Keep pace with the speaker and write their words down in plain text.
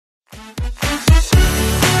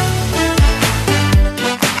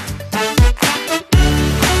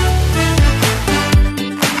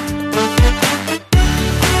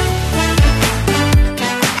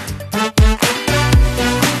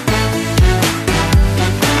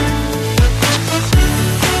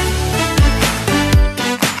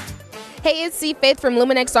Hey, it's C Faith from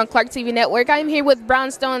Luminex on Clark TV Network. I'm here with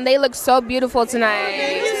Brownstone. They look so beautiful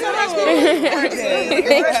tonight.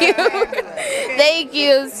 Thank you. Thank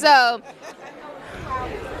you. So,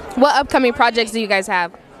 what upcoming projects do you guys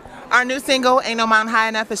have? Our new single, Ain't No Mountain High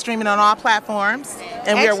Enough, is streaming on all platforms.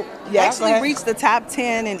 And actually reached the top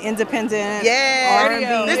 10 in independent R&B.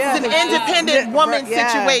 This is an independent woman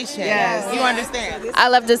situation. Yes. You understand? I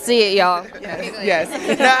love to see it, y'all. Yes.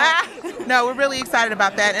 No, we're really excited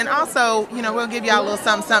about that. And also, we'll give y'all a little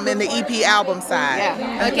something in the EP album side.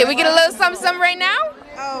 Yeah. Okay, we get a little something right now?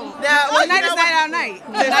 Oh, well, night is night out night.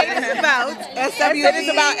 The night is about SWV. It's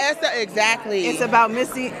about Esther, exactly. It's about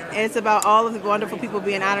Missy. It's about all of the wonderful people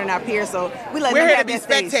being honored and our peers. So we're here to be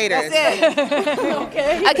spectators. That's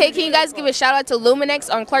it. Okay, can you guys give a shout out to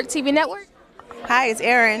Luminex on Clark TV Network? Hi, it's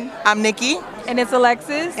Erin. I'm Nikki. And it's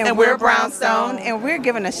Alexis. And we're Brownstone. And we're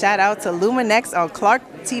giving a shout out to Luminex on Clark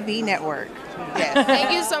TV Network. Yes.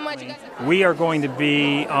 Thank you so much. We are going to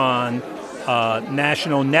be on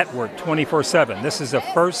national network 24/7. This is the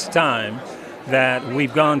first time that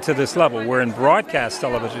we've gone to this level. We're in broadcast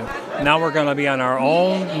television. Now we're going to be on our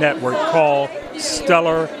own network called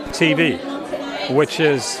Stellar TV, which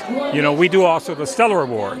is, we do also the Stellar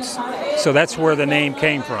Awards. So that's where the name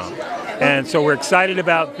came from. And so we're excited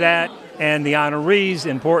about that and the honorees,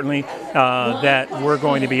 importantly, that we're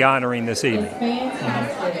going to be honoring this evening.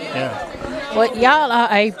 Yeah. Well, y'all are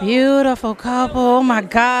a beautiful couple. Oh my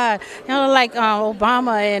God, y'all are like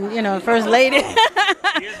Obama and First Lady. Here's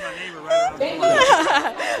my neighbor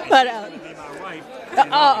right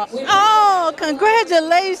But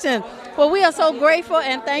congratulations! Well, we are so grateful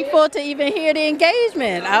and thankful to even hear the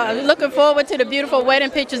engagement. I'm looking forward to the beautiful wedding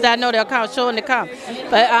pictures that I know they'll come showing to come.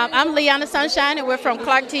 But I'm Liana Sunshine, and we're from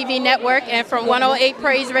Clark TV Network and from 108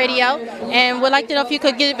 Praise Radio. And we'd like to know if you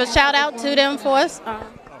could give a shout out to them for us.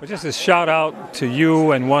 Well, just a shout out to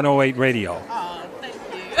you and 108 Radio. Oh, thank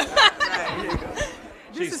you.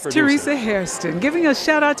 This is Teresa Hairston, giving a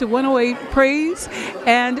shout out to 108 Praise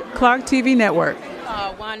and Clark TV Network.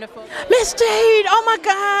 Oh, wonderful. Miss Jade, oh my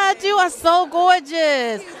God, you are so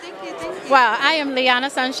gorgeous. Thank you. Wow, I am Liana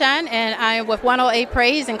Sunshine, and I am with 108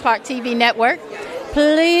 Praise and Clark TV Network.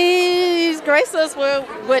 Please grace us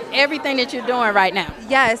with everything that you're doing right now.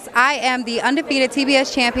 Yes, I am the undefeated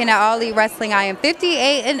TBS champion at All Elite Wrestling. I am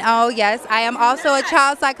 58-0. Yes, I am also a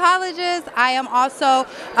child psychologist. I am also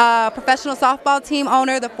a professional softball team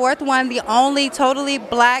owner, the fourth one, the only totally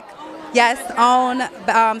black, own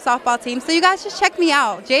softball team. So you guys just check me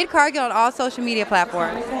out. Jade Cargill on all social media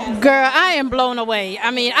platforms. Girl, I am blown away.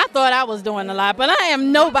 I mean, I thought I was doing a lot, but I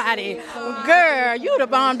am nobody. Girl, you the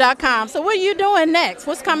bomb.com. So what are you doing next?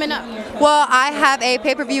 What's coming up? Well, I have a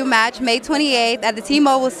pay-per-view match May 28th at the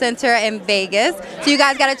T-Mobile Center in Vegas. So you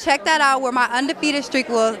guys got to check that out, where my undefeated streak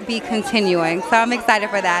will be continuing. So I'm excited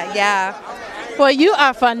for that. Yeah. Well, you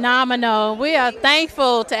are phenomenal. We are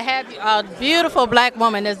thankful to have a beautiful black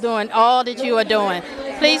woman that's doing all that you are doing.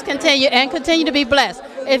 Please continue to be blessed.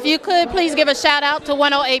 If you could, please give a shout out to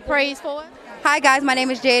 108 Praise for us. Hi guys, my name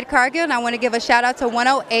is Jade Cargill, and I want to give a shout out to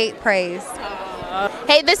 108 Praise.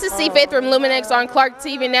 Hey, this is C Faith from Luminex on Clark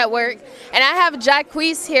TV Network, and I have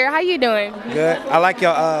Jacquees here. How you doing? Good. I like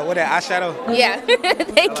your eyeshadow. Yeah.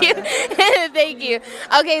 Thank you. Thank you.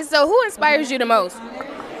 Okay, so who inspires you the most?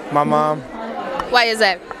 My mom. Why is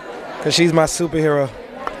that? Because she's my superhero.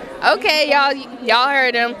 Okay, y'all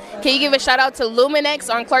heard him. Can you give a shout out to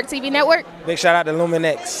Luminex on Clark TV Network? Big shout out to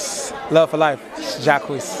Luminex. Love for life.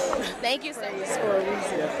 Jacquees. Thank you, sir.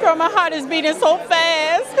 Girl, my heart is beating so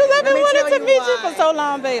fast because I've been wanting to meet you for so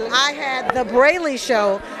long, Bailey. I had the Braley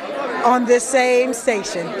Show on this same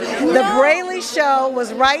station. The Braley Show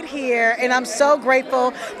was right here, and I'm so grateful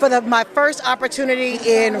for my first opportunity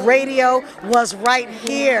in radio was right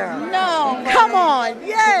here. No. Come on,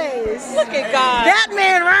 yes. Look at God. That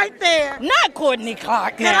man right there. Not Courtney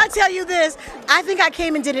Clark. Can I tell you this? I think I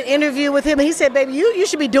came and did an interview with him, and he said, baby, you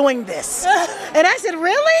should be doing this. And I said,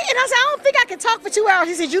 really? And I said, I don't think I can talk for 2 hours.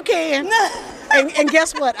 He said, you can. And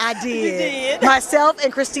guess what? I did. You did. Myself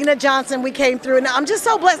and Christina Johnson, we came through, and I'm just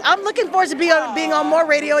so blessed. I'm looking forward to being on more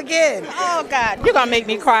radio again. Oh God, you're gonna make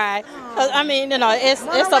me cry. I mean, it's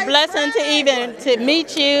a blessing to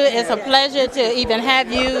meet you. It's a pleasure to even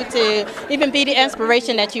have you, to even be the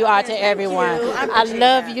inspiration that you are to everyone. I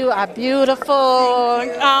love you. Are beautiful,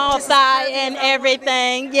 outside and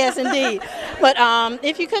everything. Yes, indeed. But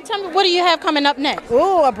if you could tell me, what do you have coming up next?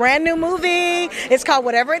 Ooh, a brand new movie. It's called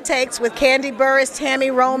Whatever It Takes with Candy Burris,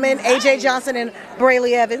 Tammy Roman, AJ Johnson, and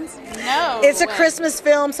Brayley Evans. No. It's a Christmas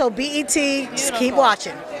film, so BET, just keep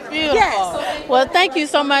watching. beautiful. Yes. Well, thank you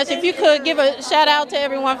so much. If you could give a shout out to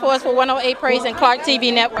everyone for us for 108 Praise and Clark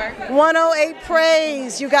TV Network. 108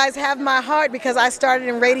 Praise. You guys have my heart because I started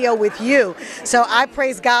in radio with you. So I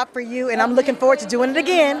praise God for you, and I'm looking forward to doing it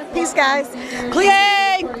again. Peace, guys. Please,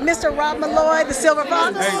 Mr. Rob Malloy, the Silver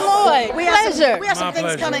Fox. Malloy, We have some things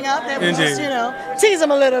pleasure. coming up that we Indeed. just, tease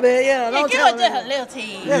them a little bit. Don't Give tell us them. just a little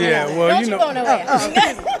tease. Yeah, well, Don't you go nowhere.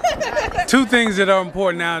 two things that are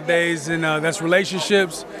important nowadays, and that's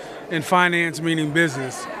relationships and finance, meaning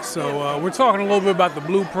business. So we're talking a little bit about the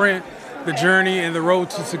blueprint, the journey, and the road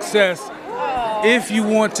to success. If you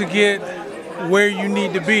want to get where you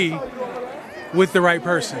need to be with the right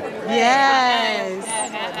person. Yes.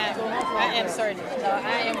 I am certain.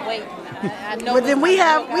 I am waiting. I know. But then we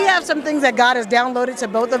have some things that God has downloaded to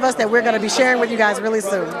both of us that we're going to be sharing with you guys really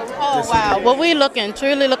soon. Oh, wow. Well, we're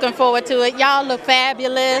truly looking forward to it. Y'all look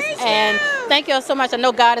fabulous. And thank you so much. I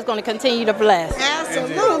know God is going to continue to bless.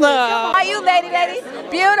 Absolutely. How are you, lady?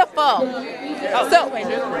 Beautiful. So,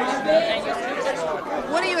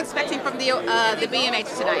 what are you expecting from the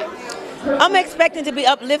BMH tonight? I'm expecting to be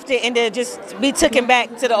uplifted and to just be taken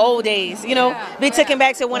back to the old days, be taken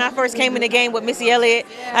back to when I first came in the game with Missy Elliott.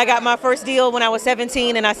 I got my first deal when I was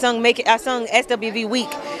 17, and I sung SWV Week.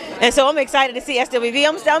 And so I'm excited to see SWV.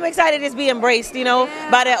 I'm excited to be embraced,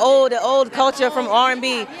 by the old culture from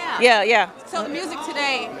R&B. Yeah. So the music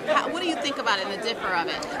today, what do you think about it and the differ of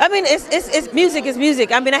it? I mean, it's music. It's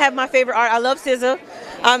music. I mean, I have my favorite art. I love SZA.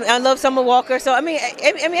 I love Summer Walker. So I mean,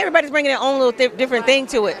 everybody's bringing their own little different thing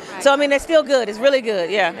to it. So I mean, it's still good. It's really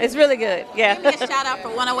good. Yeah, it's really good. Yeah. Give me a shout out for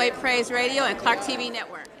 108 Praise Radio and Clark TV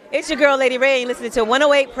Network. It's your girl, Lady Ray, and listening to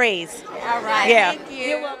 108 Praise. All right. Yeah. Thank you.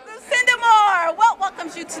 You're welcome. Lucinda Moore, what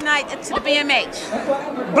welcomes you tonight to the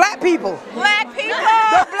BMH? Black people. Black people.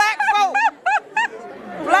 The black folk.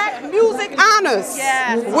 Black music honors.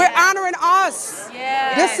 Yes. We're honoring us.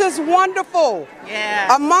 Yes. This is wonderful.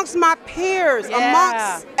 Yeah. Amongst my peers,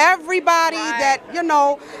 amongst everybody that,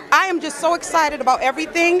 I am just so excited about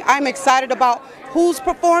everything. I'm excited about who's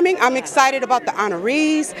performing. I'm excited about the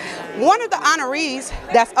honorees. One of the honorees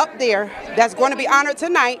that's up there that's going to be honored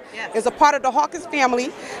tonight is a part of the Hawkins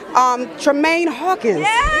family, Tremaine Hawkins.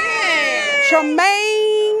 Yay!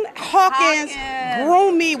 Tremaine Hawkins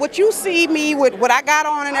groomed me. What you see me with what I got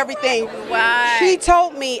on and everything. Right. She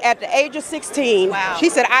told me at the age of 16, she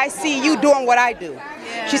said, I see you doing what I do.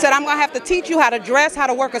 She said, I'm going to have to teach you how to dress, how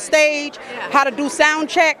to work a stage, how to do sound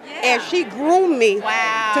check. And she groomed me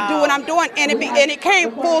to do what I'm doing. And it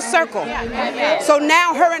came full circle. So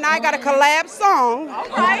now her and I got a collab song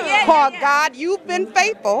called God, You've Been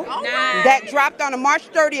Faithful that dropped on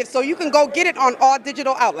March 30th. So you can go get it on all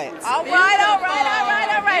digital outlets. All right.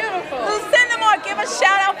 Lucinda Moore, give a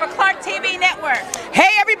shout out for Clark TV Network. Hey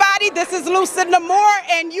everybody, this is Lucinda Moore,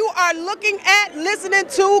 and you are listening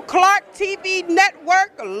to Clark TV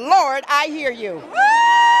Network. Lord, I hear you.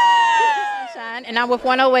 And I'm with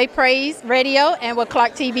 108 Praise Radio and with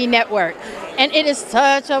Clark TV Network. And it is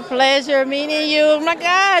such a pleasure meeting you. Oh my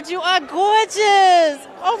God, you are gorgeous.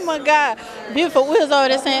 Oh my God. Beautiful. We was over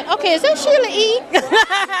there saying, okay, is that Sheila E?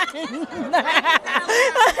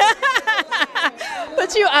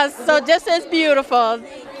 But you are so just as beautiful.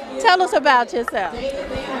 Tell us about yourself.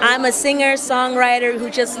 I'm a singer, songwriter who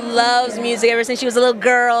just loves music ever since she was a little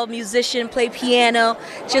girl, musician, played piano.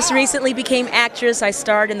 Just recently became actress. I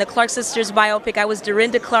starred in the Clark Sisters biopic. I was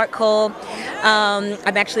Dorinda Clark Cole.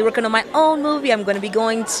 I'm actually working on my own movie. I'm going to be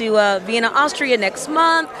going to Vienna, Austria next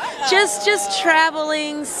month. Just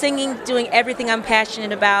traveling, singing, doing everything I'm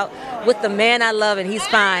passionate about with the man I love, and he's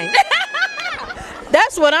fine.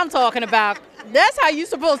 That's what I'm talking about. That's how you're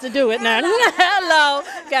supposed to do it now. Hello.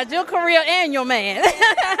 Got your career and your man.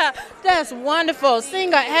 That's wonderful.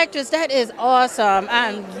 Singer, actress, that is awesome.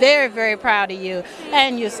 I'm very, very proud of you.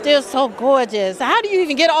 And you're still so gorgeous. How do you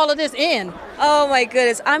even get all of this in? Oh my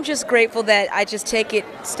goodness. I'm just grateful that I just take it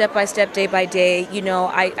step by step, day by day.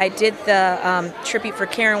 I did the tribute for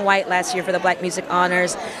Karen White last year for the Black Music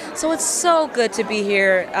Honors. So it's so good to be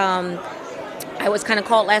here. I was kind of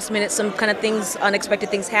called last minute, some kind of things, unexpected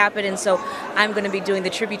things happened, and so I'm going to be doing the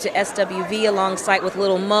tribute to SWV alongside with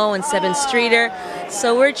Little Mo and 7th Streeter.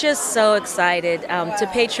 So we're just so excited to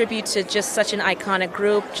pay tribute to just such an iconic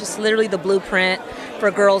group, just literally the blueprint for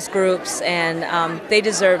girls groups, and they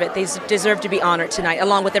deserve it. They deserve to be honored tonight,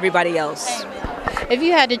 along with everybody else. If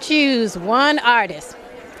you had to choose one artist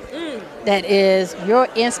that is your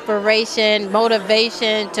inspiration,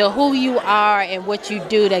 motivation to who you are and what you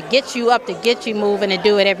do to get you up, to get you moving and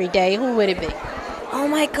do it every day, who would it be? Oh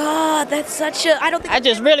my God, that's such a, I don't think I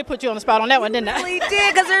just really put you on the spot on that one, didn't I? really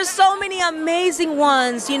did, because there's so many amazing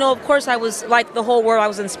ones. You know, of course, I was like the whole world. I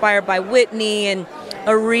was inspired by Whitney and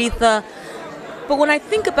Aretha. But when I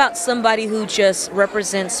think about somebody who just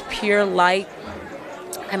represents pure light,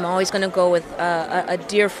 I'm always going to go with a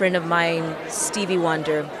dear friend of mine, Stevie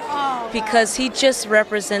Wonder, because he just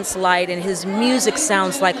represents light, and his music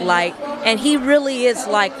sounds like light, and he really is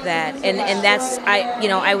like that. And that's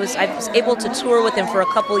I was able to tour with him for a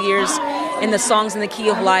couple years in the Songs in the Key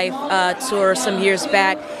of Life tour some years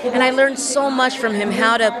back, and I learned so much from him,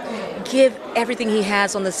 how to give everything he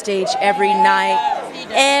has on the stage every night.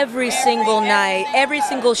 Every single night, every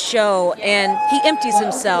single show, and he empties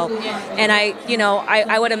himself. And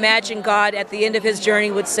I would imagine God at the end of his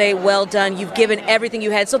journey would say, well done, you've given everything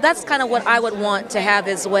you had. So that's kind of what I would want to have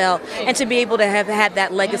as well, and to be able to have had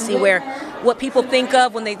that legacy where what people think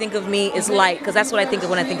of when they think of me is light, because that's what I think of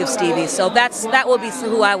when I think of Stevie. So that would be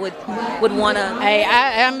who I would want to. Hey,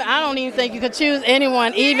 I don't even think you could choose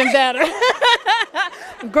anyone even better.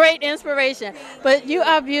 Great inspiration. But you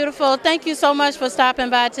are beautiful. Thank you so much for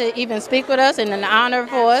stopping by to even speak with us, and an honor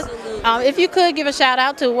for us. If you could give a shout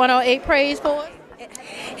out to 108 Praise for us.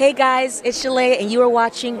 Hey guys, it's Shalea, and you are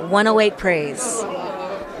watching 108 Praise.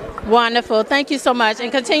 Wonderful. Thank you so much,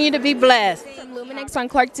 and continue to be blessed. Luminex on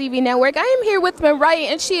Clark TV Network. I am here with Mariah,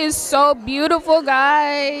 and she is so beautiful,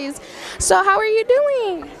 guys. So how are you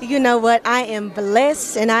doing? You know what? I am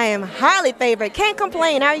blessed, and I am highly favored. Can't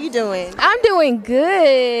complain. How are you doing? I'm doing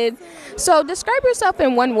good. So describe yourself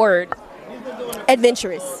in one word.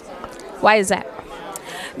 Adventurous. Why is that?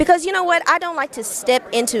 Because you know what? I don't like to step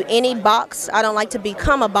into any box. I don't like to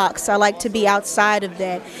become a box. I like to be outside of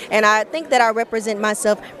that. And I think that I represent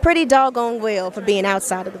myself pretty doggone well for being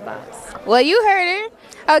outside of the box. Well, you heard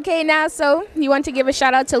her. Okay, now, so you want to give a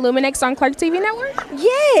shout out to Luminex on Clark TV Network?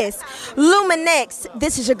 Yes, Luminex.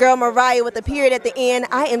 This is your girl Mariah with a period at the end.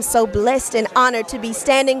 I am so blessed and honored to be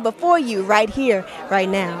standing before you right here, right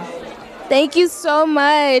now. Thank you so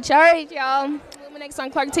much. All right, y'all. Luminex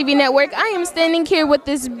on Clark TV Network. I am standing here with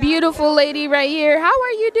this beautiful lady right here. How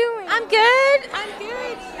are you doing? I'm good.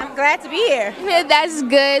 I'm glad to be here. That's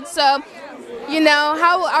good. So, you know,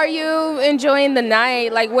 how are you enjoying the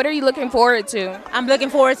night? Like, what are you looking forward to? I'm looking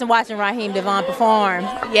forward to watching Raheem DeVaughn perform.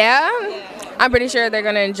 Yeah? I'm pretty sure they're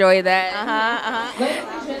going to enjoy that.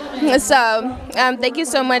 So, thank you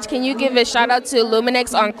so much. Can you give a shout out to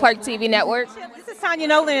Luminex on Clark TV Network? This is Tanya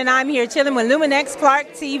Nolan, and I'm here chilling with Luminex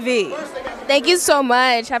Clark TV. Thank you so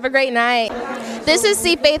much. Have a great night. This is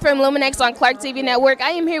C. Faith from Luminex on Clark TV Network.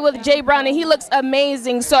 I am here with Jay Brown, and he looks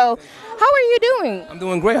amazing. So, how are you doing? I'm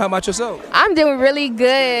doing great. How about yourself? I'm doing really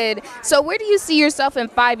good. So, where do you see yourself in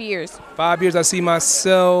 5 years? 5 years, I see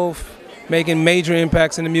myself making major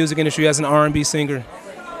impacts in the music industry as an R&B singer.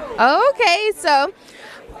 Okay, so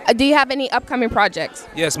do you have any upcoming projects?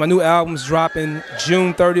 Yes, my new album's dropping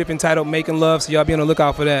June 30th entitled Making Love, so y'all be on the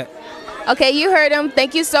lookout for that. Okay, you heard him.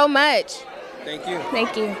 Thank you so much. Thank you.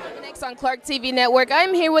 Thank you. Next on Clark TV Network,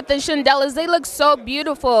 I'm here with the Shandellas. They look so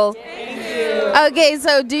beautiful. Thank you. Okay,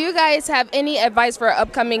 so do you guys have any advice for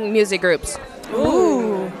upcoming music groups?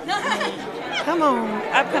 Ooh. Come on.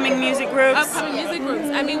 Upcoming music groups. Upcoming music groups.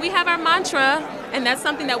 I mean, we have our mantra, and that's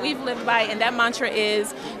something that we've lived by, and that mantra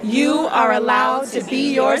is, You are allowed to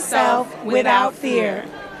be yourself without fear.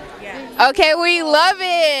 Okay, we love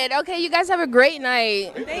it. Okay, you guys have a great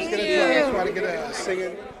night. Thank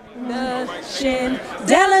you. The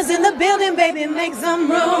Shandellas in the building, baby, make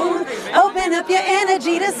some room. Open up your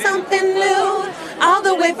energy to something new. All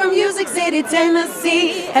the way from Music City,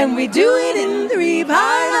 Tennessee, and we do it in 3-part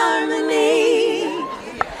harmony.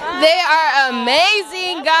 They are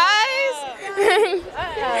amazing, guys.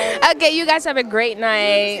 Okay, you guys have a great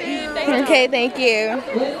night. Okay, thank you.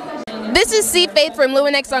 This is C. Faith from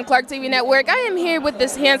Luminex on Clark TV Network. I am here with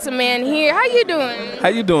this handsome man here. How you doing? How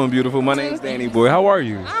you doing, beautiful? My name's Danny Boy. How are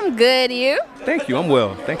you? I'm good. You? Thank you. I'm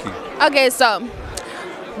well. Thank you. Okay, so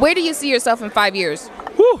where do you see yourself in 5 years?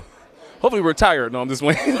 Whew. Hopefully retired. No, I'm just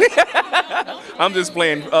playing. I'm just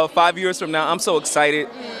playing. 5 years from now, I'm so excited.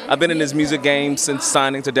 I've been in this music game since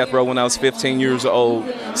signing to Death Row when I was 15 years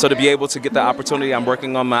old. So to be able to get the opportunity, I'm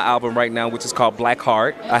working on my album right now, which is called Black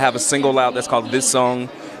Heart. I have a single out that's called This Song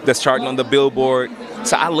that's charting on the Billboard.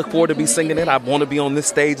 So I look forward to be singing it. I want to be on this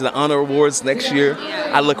stage, the Honor Awards next year.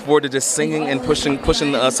 I look forward to just singing and pushing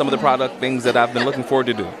some of the product things that I've been looking forward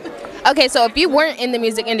to do. Okay, so if you weren't in the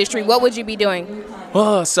music industry, what would you be doing?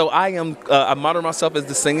 So I model myself as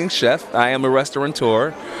the singing chef. I am a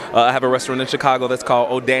restaurateur. I have a restaurant in Chicago that's called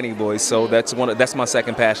Oh Danny Boys. So that's my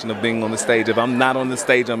second passion of being on the stage. If I'm not on the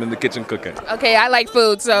stage, I'm in the kitchen cooking. Okay, I like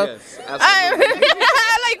food, so. Yes, absolutely.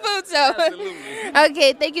 I like food, so go.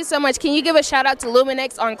 Okay, thank you so much. Can you give a shout out to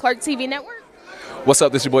Luminex on Clark TV Network? What's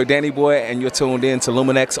up? This is your boy Danny Boy, and you're tuned in to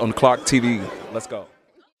Luminex on Clark TV. Let's go.